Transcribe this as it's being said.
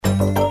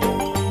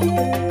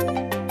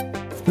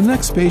The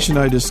next patient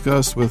I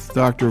discussed with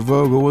Dr.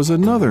 Vogel was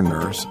another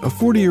nurse, a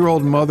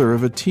 40-year-old mother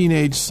of a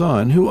teenage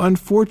son who,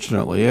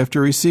 unfortunately,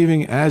 after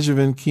receiving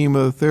adjuvant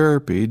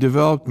chemotherapy,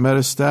 developed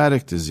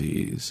metastatic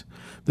disease.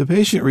 The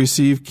patient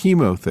received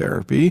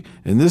chemotherapy,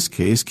 in this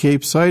case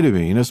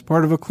capecitabine, as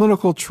part of a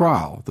clinical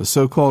trial, the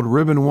so-called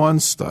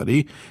Ribbon-1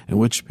 study, in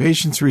which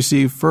patients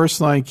receive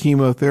first-line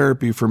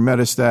chemotherapy for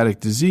metastatic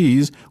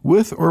disease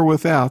with or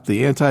without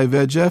the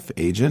anti-VEGF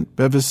agent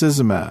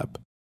bevacizumab.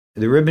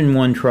 The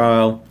Ribbon-1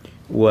 trial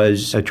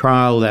was a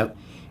trial that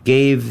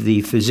gave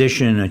the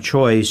physician a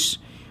choice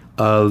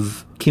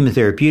of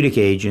chemotherapeutic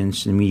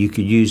agents. I mean, you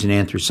could use an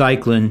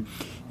anthracycline,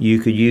 you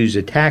could use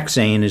a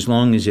taxane as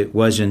long as it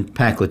wasn't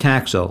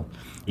paclitaxel.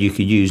 You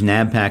could use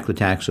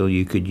nab-paclitaxel,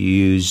 you could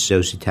use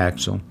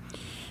docetaxel.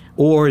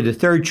 Or the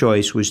third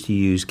choice was to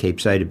use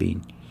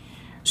capecitabine.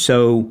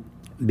 So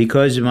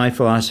because of my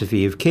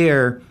philosophy of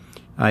care,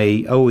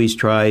 I always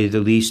try the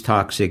least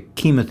toxic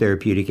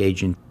chemotherapeutic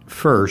agent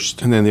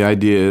first. And then the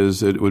idea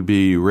is it would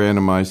be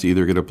randomized to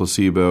either get a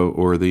placebo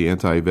or the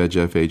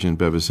anti-VEGF agent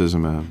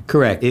bevacizumab.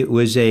 Correct. It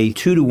was a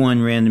 2-to-1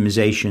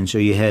 randomization, so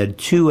you had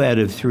 2 out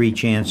of 3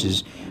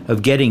 chances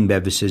of getting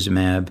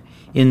bevacizumab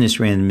in this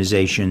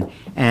randomization.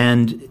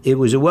 And it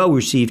was a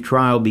well-received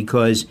trial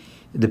because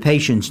the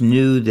patients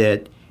knew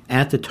that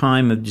at the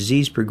time of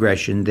disease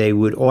progression, they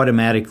would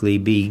automatically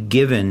be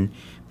given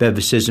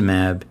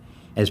bevacizumab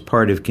as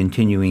part of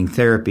continuing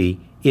therapy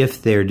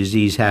if their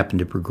disease happened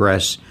to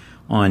progress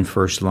on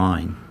first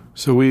line.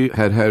 So we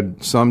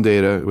had some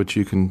data, which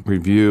you can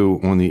review,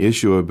 on the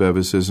issue of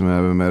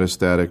bevacizumab and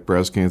metastatic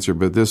breast cancer,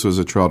 but this was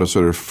a trial to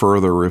sort of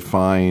further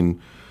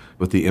refine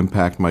what the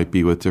impact might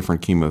be with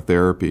different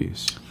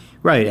chemotherapies.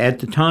 Right. At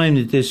the time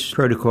that this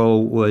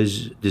protocol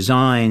was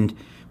designed,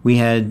 we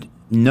had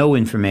no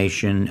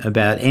information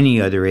about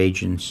any other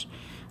agents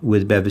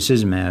with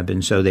bevacizumab,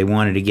 and so they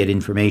wanted to get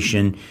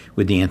information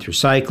with the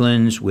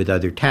anthracyclines, with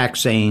other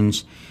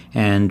taxanes,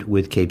 and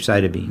with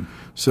capecitabine.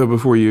 So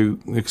before you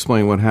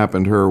explain what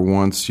happened to her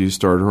once you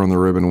started her on the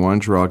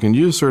Ribbon-1 trial, can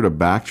you sort of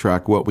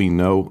backtrack what we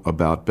know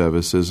about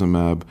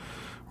bevacizumab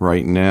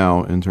right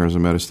now in terms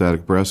of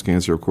metastatic breast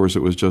cancer? Of course,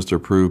 it was just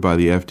approved by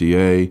the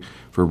FDA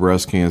for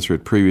breast cancer.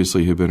 It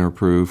previously had been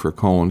approved for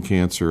colon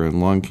cancer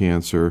and lung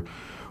cancer.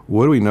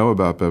 What do we know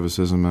about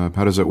bevacizumab?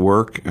 How does it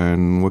work,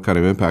 and what kind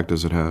of impact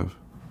does it have?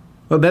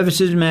 Well,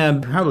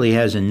 bevacizumab probably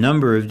has a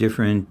number of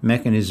different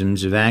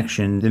mechanisms of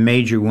action. The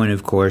major one,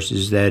 of course,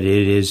 is that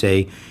it is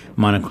a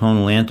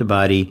monoclonal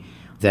antibody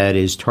that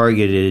is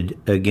targeted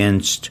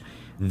against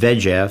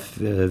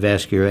VEGF,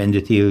 vascular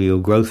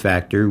endothelial growth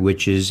factor,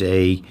 which is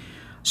a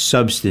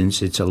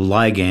substance, it's a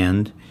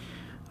ligand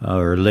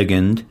or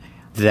ligand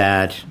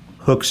that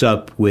hooks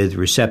up with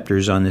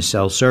receptors on the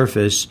cell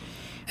surface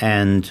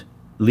and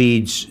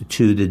leads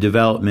to the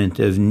development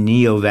of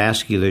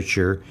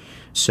neovasculature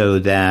so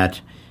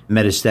that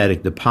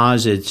metastatic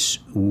deposits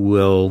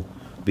will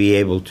be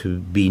able to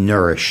be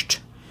nourished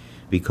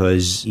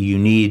because you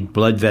need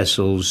blood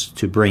vessels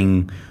to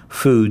bring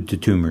food to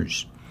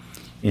tumors,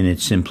 in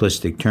its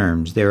simplistic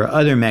terms. There are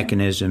other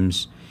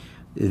mechanisms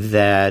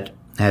that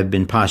have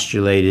been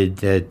postulated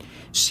that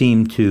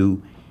seem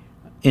to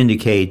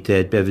indicate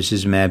that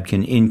bevacizumab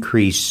can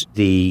increase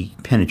the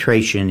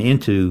penetration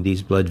into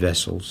these blood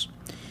vessels.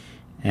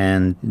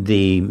 And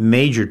the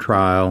major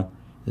trial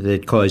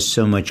that caused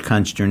so much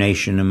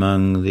consternation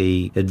among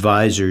the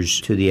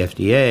advisors to the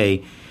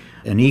FDA,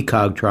 an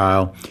ECOG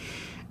trial,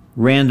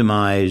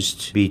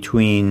 randomized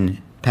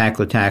between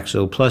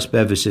paclitaxel plus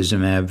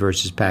bevacizumab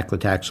versus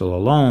paclitaxel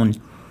alone.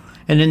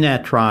 And in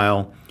that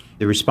trial,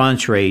 the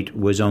response rate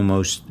was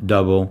almost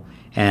double,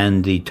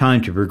 and the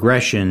time to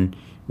progression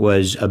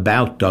was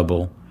about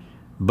double.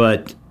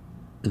 But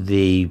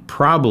the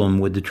problem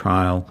with the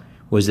trial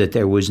was that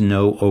there was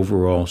no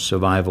overall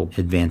survival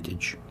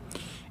advantage.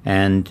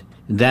 And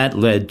that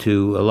led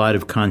to a lot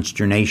of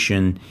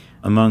consternation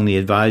among the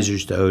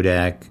advisors to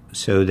ODAC,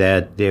 so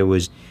that there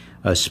was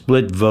a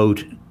split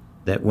vote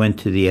that went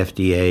to the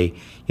FDA,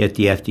 yet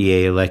the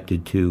FDA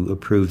elected to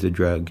approve the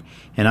drug.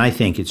 And I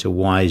think it's a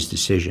wise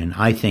decision.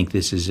 I think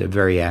this is a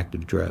very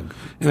active drug.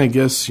 And I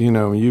guess,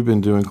 you've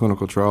been doing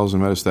clinical trials in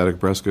metastatic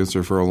breast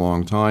cancer for a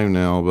long time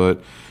now,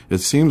 but it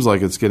seems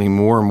like it's getting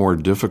more and more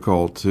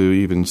difficult to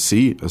even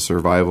see a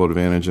survival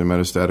advantage in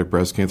metastatic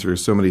breast cancer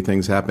because so many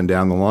things happen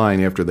down the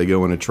line after they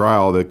go in a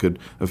trial that could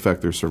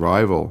affect their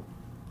survival.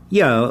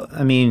 Yeah,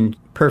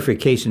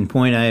 perfect case in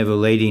point, I have a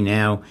lady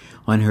now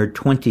on her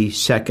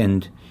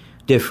 22nd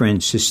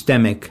different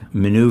systemic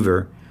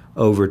maneuver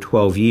over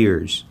 12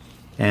 years.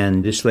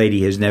 And this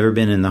lady has never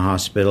been in the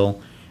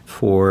hospital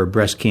for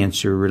breast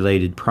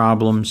cancer-related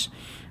problems.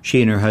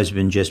 She and her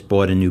husband just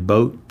bought a new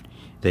boat.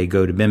 They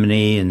go to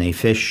Bimini and they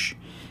fish.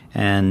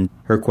 And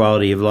her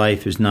quality of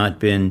life has not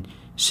been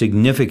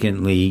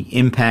significantly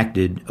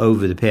impacted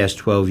over the past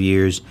 12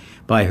 years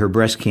by her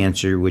breast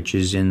cancer, which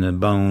is in the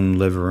bone,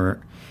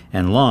 liver,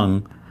 and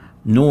lung,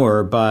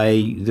 nor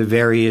by the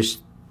various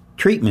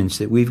treatments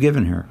that we've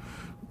given her.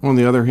 On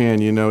the other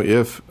hand,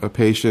 if a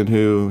patient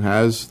who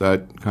has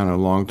that kind of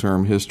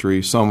long-term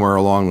history somewhere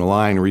along the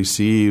line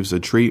receives a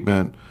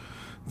treatment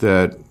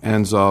that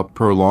ends up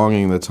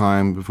prolonging the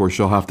time before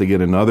she'll have to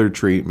get another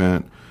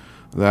treatment,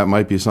 that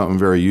might be something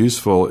very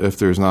useful if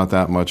there's not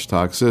that much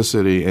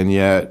toxicity, and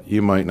yet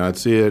you might not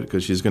see it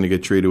because she's going to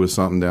get treated with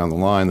something down the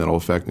line that'll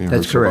affect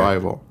her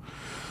survival.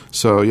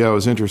 So, yeah, it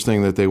was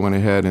interesting that they went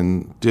ahead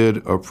and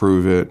did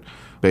approve it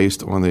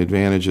based on the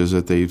advantages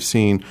that they've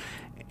seen.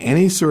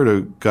 Any sort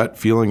of gut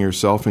feeling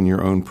yourself in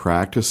your own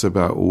practice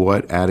about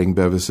what adding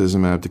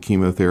bevacizumab to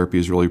chemotherapy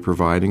is really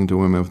providing to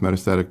women with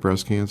metastatic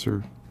breast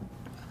cancer?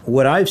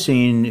 What I've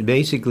seen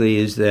basically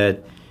is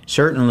that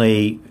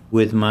certainly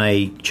with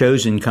my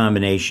chosen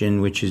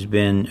combination, which has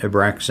been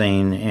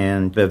Abraxane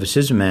and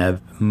bevacizumab,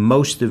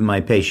 most of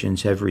my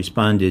patients have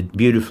responded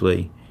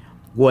beautifully.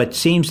 What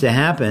seems to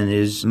happen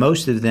is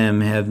most of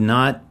them have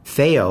not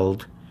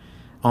failed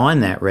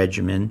on that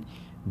regimen,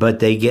 but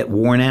they get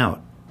worn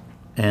out.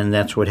 And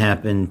that's what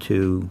happened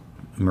to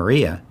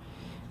Maria.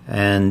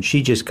 And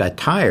she just got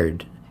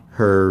tired.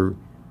 Her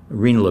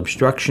renal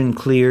obstruction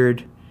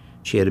cleared.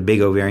 She had a big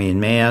ovarian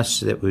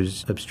mass that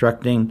was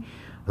obstructing.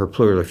 Her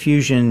pleural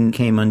effusion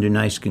came under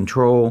nice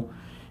control.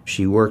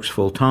 She works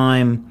full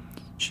time.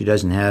 She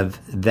doesn't have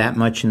that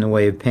much in the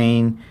way of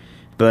pain.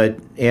 But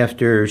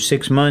after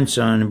 6 months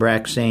on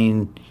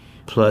Abraxane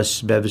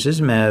plus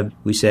bevacizumab,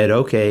 we said,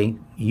 okay,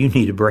 you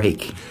need a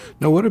break.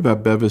 Now, what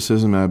about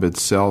bevacizumab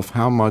itself?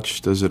 How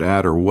much does it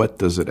add, or what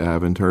does it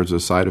have in terms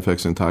of side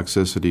effects and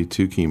toxicity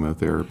to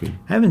chemotherapy?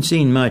 I haven't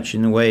seen much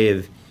in the way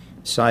of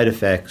side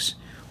effects,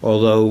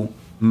 although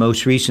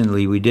most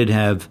recently we did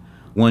have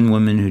one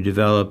woman who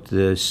developed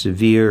the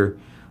severe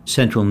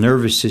central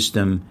nervous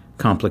system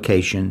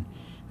complication.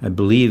 I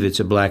believe it's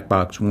a black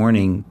box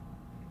warning.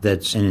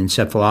 That's an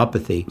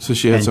encephalopathy. So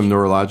she had some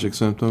neurologic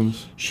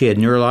symptoms? She had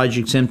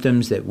neurologic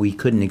symptoms that we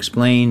couldn't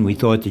explain. We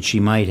thought that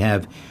she might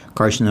have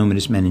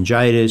carcinomatous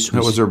meningitis.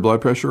 Was her blood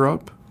pressure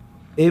up?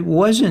 It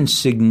wasn't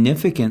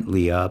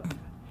significantly up.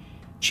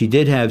 She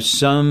did have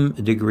some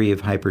degree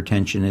of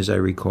hypertension, as I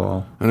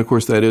recall. And, of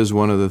course, that is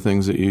one of the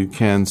things that you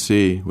can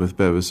see with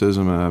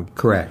bevacizumab.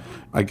 Correct.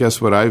 I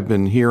guess what I've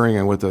been hearing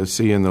and what I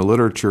see in the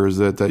literature is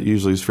that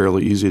usually is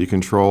fairly easy to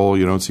control.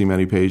 You don't see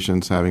many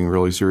patients having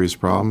really serious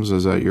problems.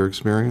 Is that your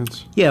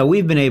experience? Yeah,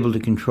 we've been able to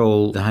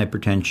control the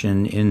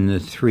hypertension in the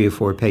 3 or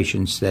 4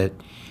 patients that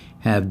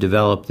have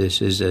developed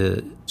this as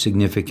a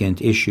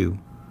significant issue.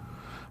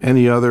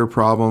 Any other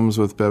problems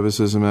with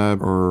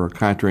bevacizumab or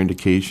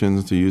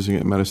contraindications to using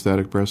it in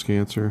metastatic breast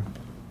cancer?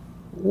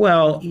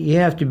 Well, you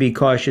have to be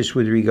cautious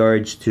with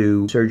regards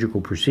to surgical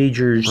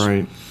procedures.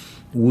 Right.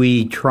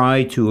 We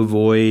try to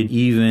avoid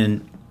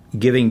even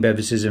giving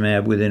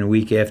bevacizumab within a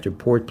week after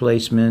port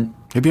placement.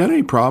 Have you had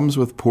any problems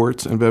with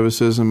ports and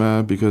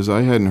bevacizumab? Because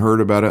I hadn't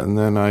heard about it, and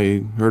then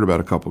I heard about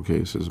a couple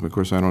cases. Of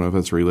course, I don't know if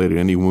that's related.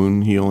 Any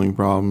wound healing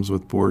problems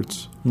with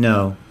ports?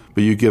 No.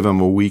 But you give them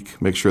a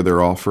week, make sure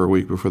they're off for a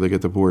week before they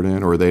get the port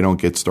in, or they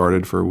don't get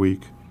started for a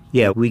week?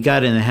 Yeah, we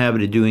got in the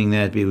habit of doing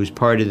that. It was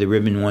part of the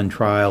Ribbon 1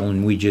 trial,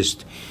 and we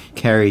just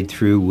carried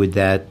through with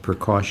that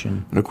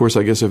precaution. And, of course,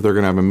 I guess if they're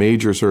going to have a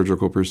major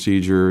surgical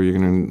procedure, you're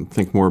going to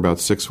think more about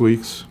 6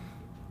 weeks?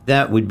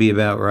 That would be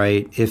about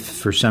right. If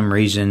for some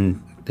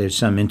reason there's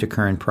some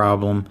intercurrent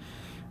problem,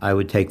 I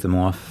would take them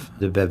off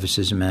the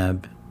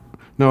bevacizumab.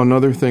 Now,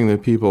 another thing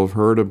that people have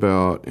heard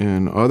about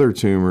in other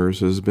tumors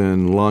has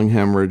been lung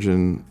hemorrhage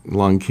and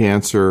lung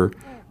cancer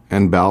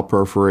and bowel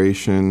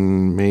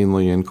perforation,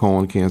 mainly in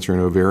colon cancer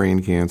and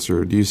ovarian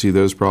cancer. Do you see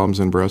those problems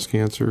in breast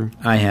cancer?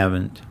 I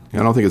haven't. I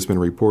don't think it's been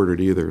reported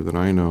either that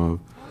I know of.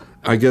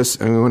 I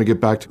guess I want to get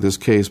back to this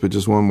case, but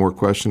just one more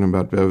question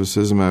about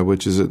bevacizumab,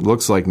 which is it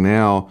looks like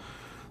now,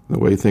 the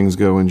way things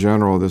go in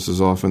general, this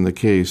is often the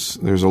case.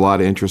 There's a lot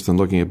of interest in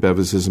looking at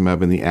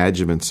bevacizumab in the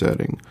adjuvant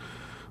setting,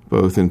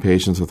 both in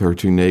patients with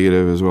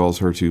HER2-negative as well as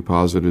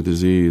HER2-positive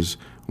disease.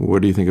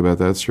 What do you think about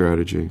that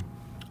strategy?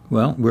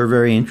 Well, we're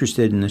very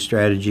interested in the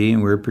strategy,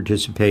 and we're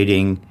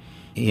participating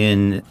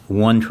in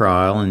one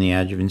trial in the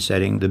adjuvant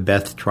setting, the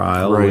BETH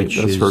trial, right, which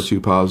that's is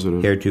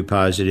HER2-positive.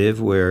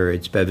 HER2-positive, where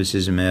it's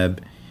bevacizumab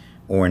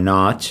or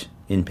not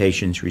in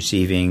patients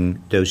receiving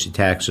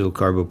docetaxel,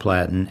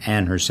 carboplatin,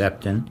 and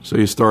Herceptin. So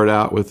you start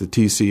out with the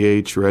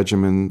TCH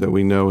regimen that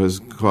we know has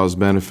caused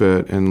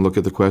benefit and look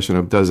at the question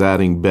of does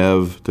adding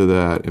Bev to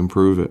that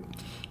improve it?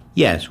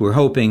 Yes, we're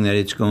hoping that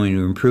it's going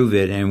to improve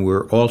it, and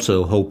we're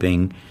also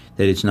hoping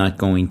that it's not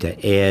going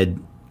to add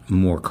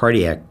more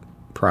cardiac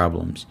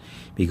problems.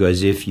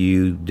 Because if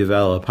you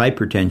develop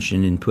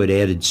hypertension and put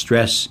added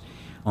stress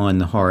on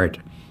the heart,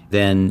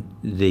 then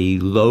the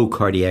low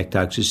cardiac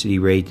toxicity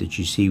rate that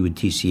you see with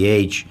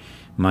TCH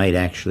might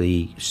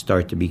actually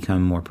start to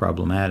become more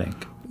problematic.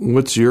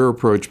 What's your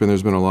approach been?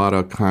 There's been a lot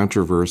of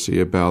controversy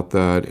about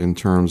that in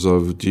terms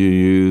of do you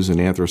use an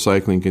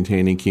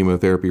anthracycline-containing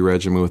chemotherapy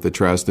regimen with the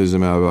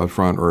trastuzumab up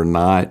front or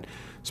not,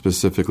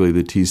 specifically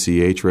the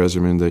TCH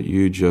regimen that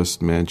you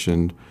just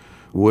mentioned.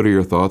 What are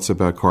your thoughts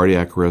about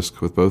cardiac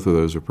risk with both of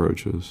those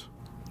approaches?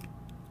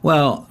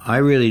 Well, I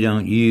really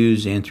don't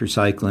use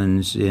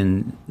anthracyclines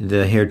in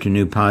the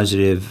HER2/neu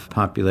positive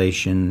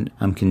population.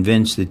 I'm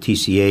convinced that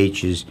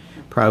TCH is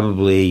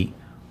probably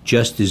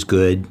just as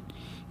good.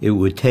 It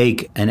would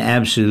take an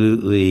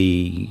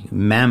absolutely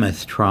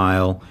mammoth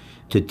trial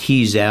to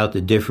tease out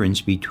the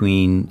difference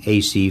between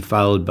AC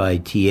followed by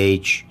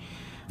TH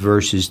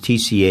versus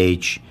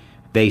TCH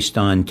based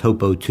on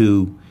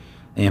TOPO2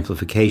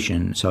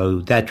 amplification. So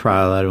that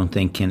trial I don't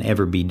think can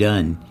ever be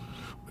done.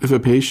 If a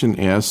patient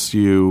asks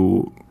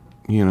you,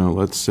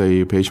 let's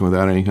say a patient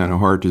without any kind of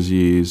heart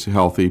disease,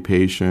 healthy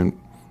patient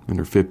in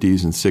their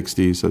 50s and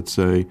 60s, let's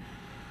say,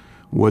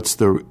 what's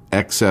the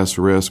excess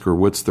risk or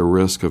what's the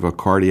risk of a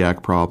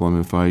cardiac problem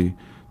if I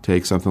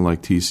take something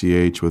like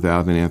TCH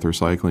without an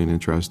anthracycline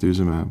and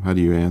trastuzumab? How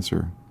do you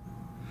answer?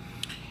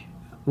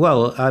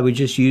 Well, I would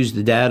just use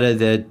the data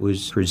that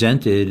was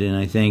presented, and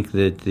I think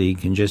that the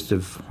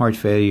congestive heart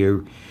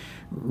failure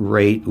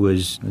rate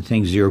was,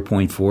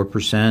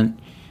 0.4%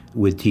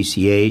 with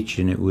TCH,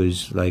 and it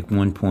was like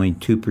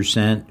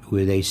 1.2%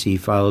 with AC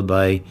followed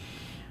by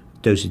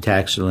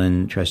docetaxel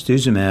and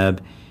trastuzumab.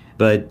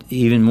 But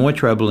even more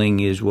troubling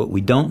is what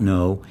we don't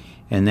know,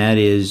 and that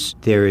is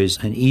there is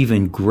an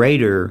even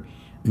greater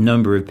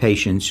number of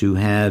patients who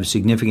have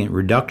significant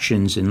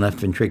reductions in left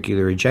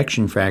ventricular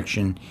ejection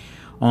fraction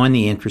on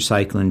the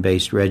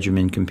anthracycline-based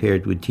regimen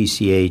compared with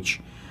TCH,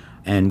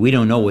 and we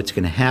don't know what's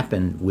going to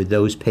happen with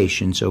those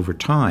patients over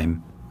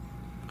time.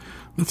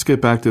 Let's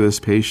get back to this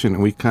patient.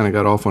 We kind of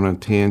got off on a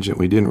tangent.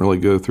 We didn't really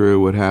go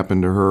through what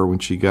happened to her when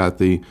she got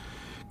the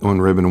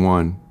on ribbon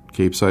 1,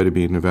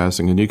 capecitabine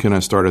Avastin. And you can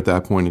start at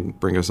that point and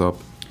bring us up.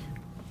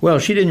 Well,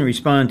 she didn't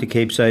respond to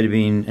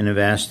capecitabine and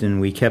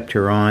Avastin. We kept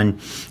her on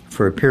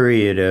for a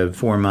period of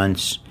 4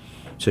 months.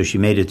 So she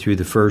made it through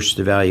the first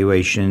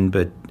evaluation,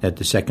 but at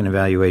the second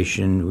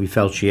evaluation, we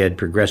felt she had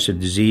progressive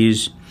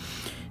disease.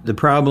 The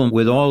problem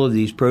with all of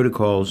these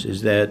protocols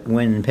is that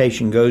when a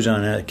patient goes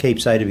on a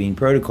capecitabine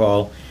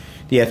protocol,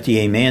 the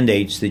FDA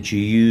mandates that you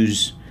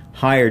use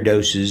higher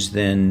doses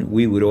than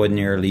we would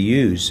ordinarily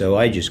use. So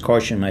I just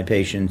caution my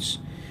patients,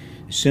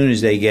 as soon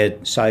as they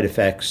get side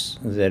effects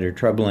that are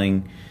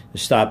troubling, to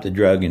stop the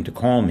drug and to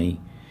call me.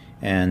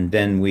 And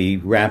then we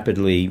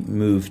rapidly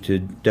move to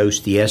dose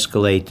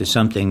de-escalate to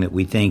something that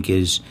we think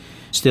is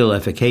still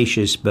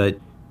efficacious but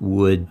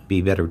would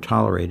be better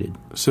tolerated.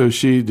 So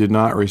she did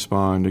not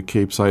respond to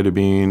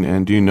capecitabine,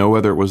 and do you know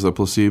whether it was the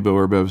placebo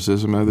or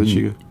bevacizumab that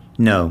she...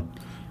 No.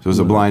 So it was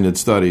a blinded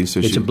study.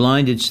 It's a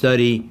blinded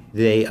study.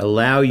 They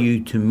allow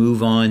you to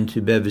move on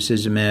to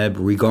bevacizumab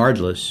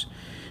regardless.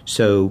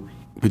 So...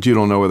 But you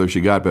don't know whether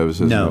she got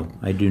bevacizumab? No,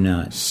 I do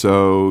not.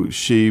 So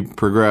she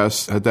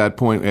progressed. At that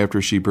point,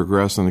 after she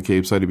progressed on the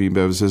capecitabine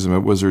bevacizumab,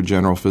 what was her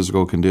general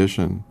physical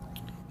condition?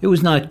 It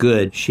was not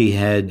good. She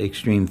had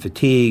extreme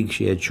fatigue.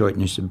 She had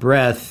shortness of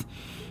breath.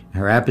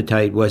 Her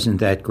appetite wasn't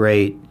that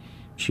great.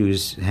 She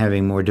was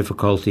having more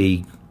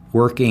difficulty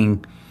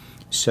working.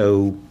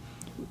 So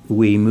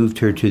we moved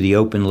her to the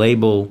open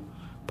label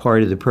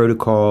part of the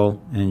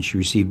protocol, and she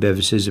received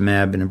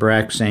bevacizumab and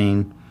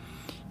Abraxane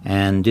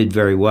and did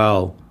very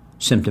well.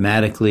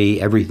 Symptomatically,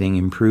 everything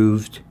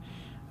improved.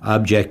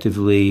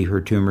 Objectively,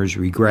 her tumors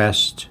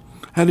regressed.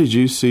 How did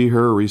you see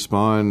her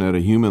respond at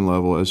a human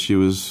level as she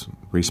was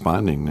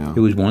responding now? It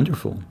was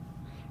wonderful.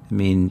 I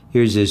mean,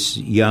 here's this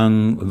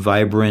young,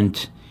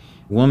 vibrant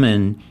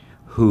woman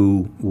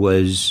who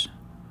was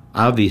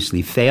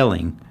obviously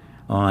failing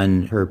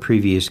on her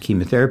previous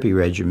chemotherapy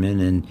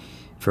regimen, and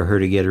for her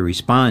to get a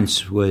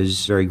response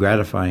was very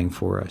gratifying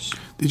for us.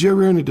 Did you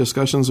ever have any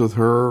discussions with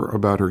her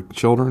about her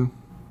children?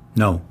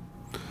 No.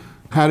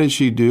 How did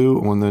she do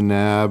on the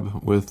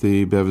NAB with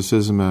the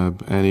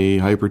bevacizumab? Any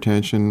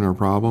hypertension or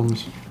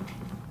problems?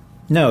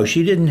 No,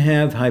 she didn't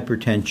have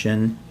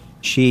hypertension.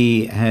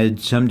 She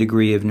had some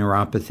degree of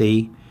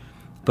neuropathy.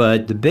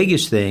 But the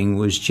biggest thing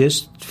was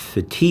just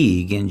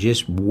fatigue and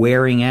just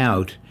wearing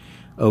out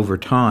over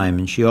time.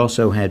 And she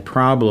also had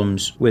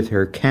problems with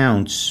her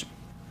counts.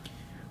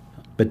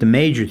 But the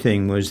major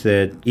thing was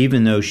that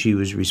even though she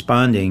was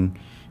responding,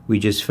 we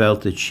just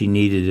felt that she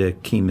needed a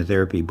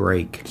chemotherapy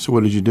break. So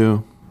what did you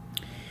do?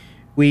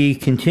 We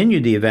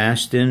continued the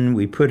Avastin.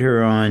 We put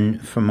her on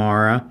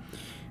Femara.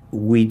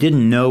 We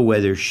didn't know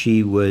whether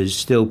she was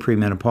still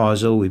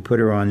premenopausal. We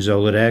put her on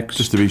Zoladex.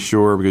 Just to be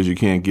sure, because you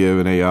can't give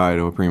an AI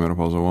to a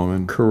premenopausal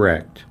woman.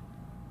 Correct.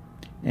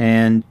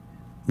 And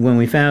when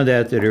we found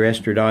out that her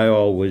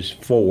estradiol was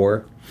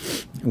 4,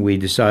 we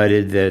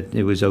decided that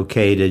it was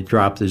okay to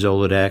drop the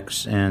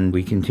Zoladex, and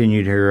we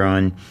continued her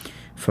on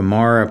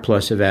Femara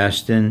plus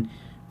Avastin,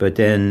 but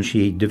then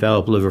she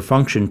developed liver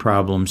function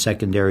problems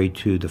secondary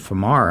to the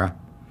Femara.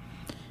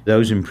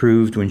 Those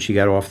improved when she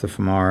got off the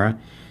Femara.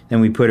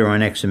 Then we put her on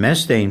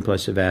exemestane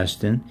plus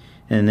Avastin,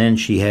 and then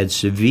she had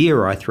severe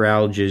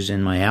arthralgias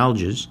and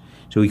myalgias,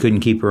 so we couldn't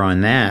keep her on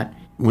that.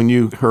 When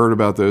you heard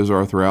about those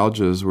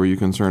arthralgias, were you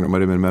concerned it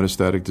might have been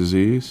metastatic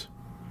disease?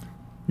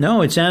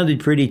 No, it sounded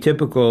pretty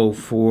typical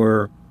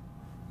for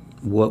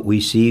what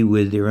we see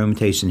with the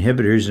aromatase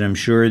inhibitors, and I'm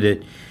sure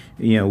that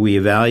we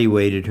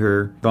evaluated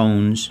her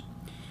bones,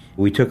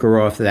 We took her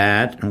off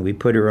that, and we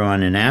put her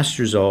on an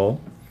anastrozole,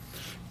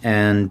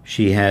 and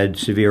she had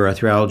severe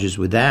arthralgias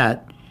with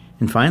that.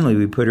 And finally,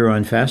 we put her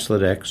on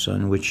Faslodex,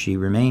 on which she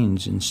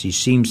remains, and she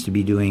seems to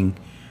be doing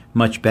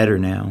much better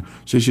now.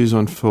 So she's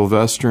on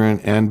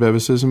fulvestrant and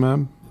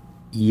bevacizumab?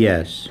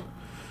 Yes.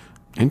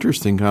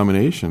 Interesting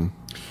combination.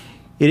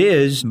 It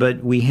is,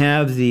 but we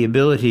have the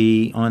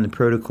ability on the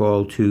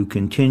protocol to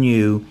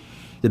continue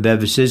the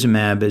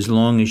bevacizumab as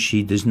long as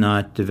she does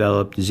not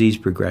develop disease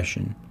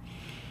progression.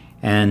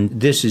 And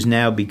this is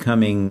now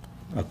becoming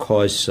a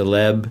cause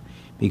célèbre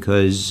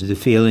because the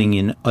feeling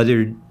in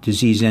other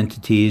disease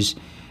entities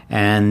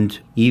and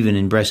even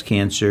in breast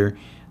cancer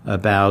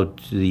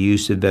about the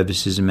use of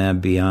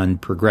bevacizumab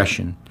beyond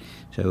progression.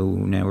 So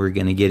now we're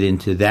going to get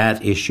into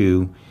that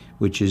issue,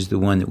 which is the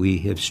one that we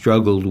have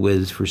struggled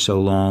with for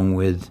so long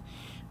with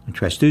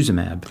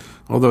trastuzumab.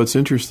 Although it's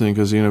interesting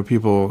because,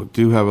 people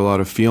do have a lot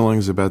of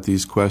feelings about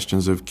these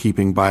questions of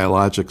keeping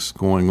biologics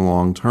going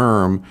long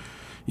term,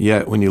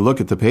 yet when you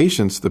look at the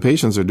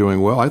patients are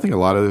doing well. I think a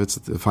lot of it's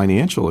a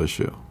financial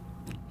issue.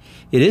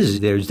 It is.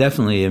 There's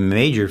definitely a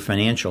major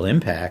financial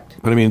impact.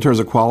 But in terms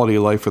of quality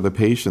of life for the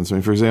patients,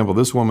 for example,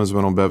 this woman's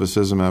been on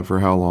bevacizumab for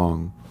how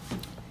long?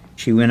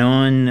 She went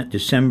on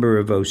December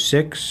of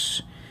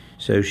 2006,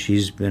 so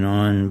she's been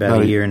on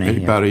about a year and a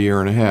half. About a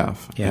year and a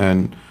half. Yeah.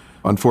 And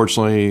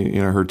unfortunately,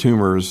 her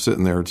tumor is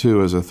sitting there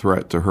too as a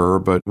threat to her.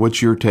 But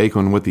what's your take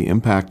on what the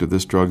impact of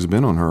this drug's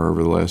been on her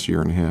over the last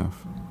year and a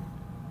half?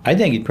 I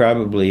think it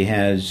probably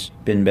has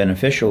been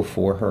beneficial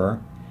for her.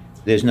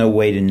 There's no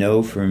way to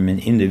know from an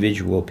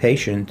individual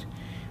patient.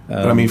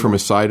 But from a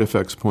side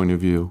effects point of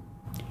view?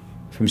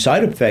 From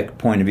side effect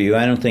point of view,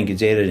 I don't think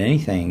it's added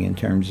anything in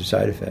terms of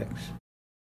side effects.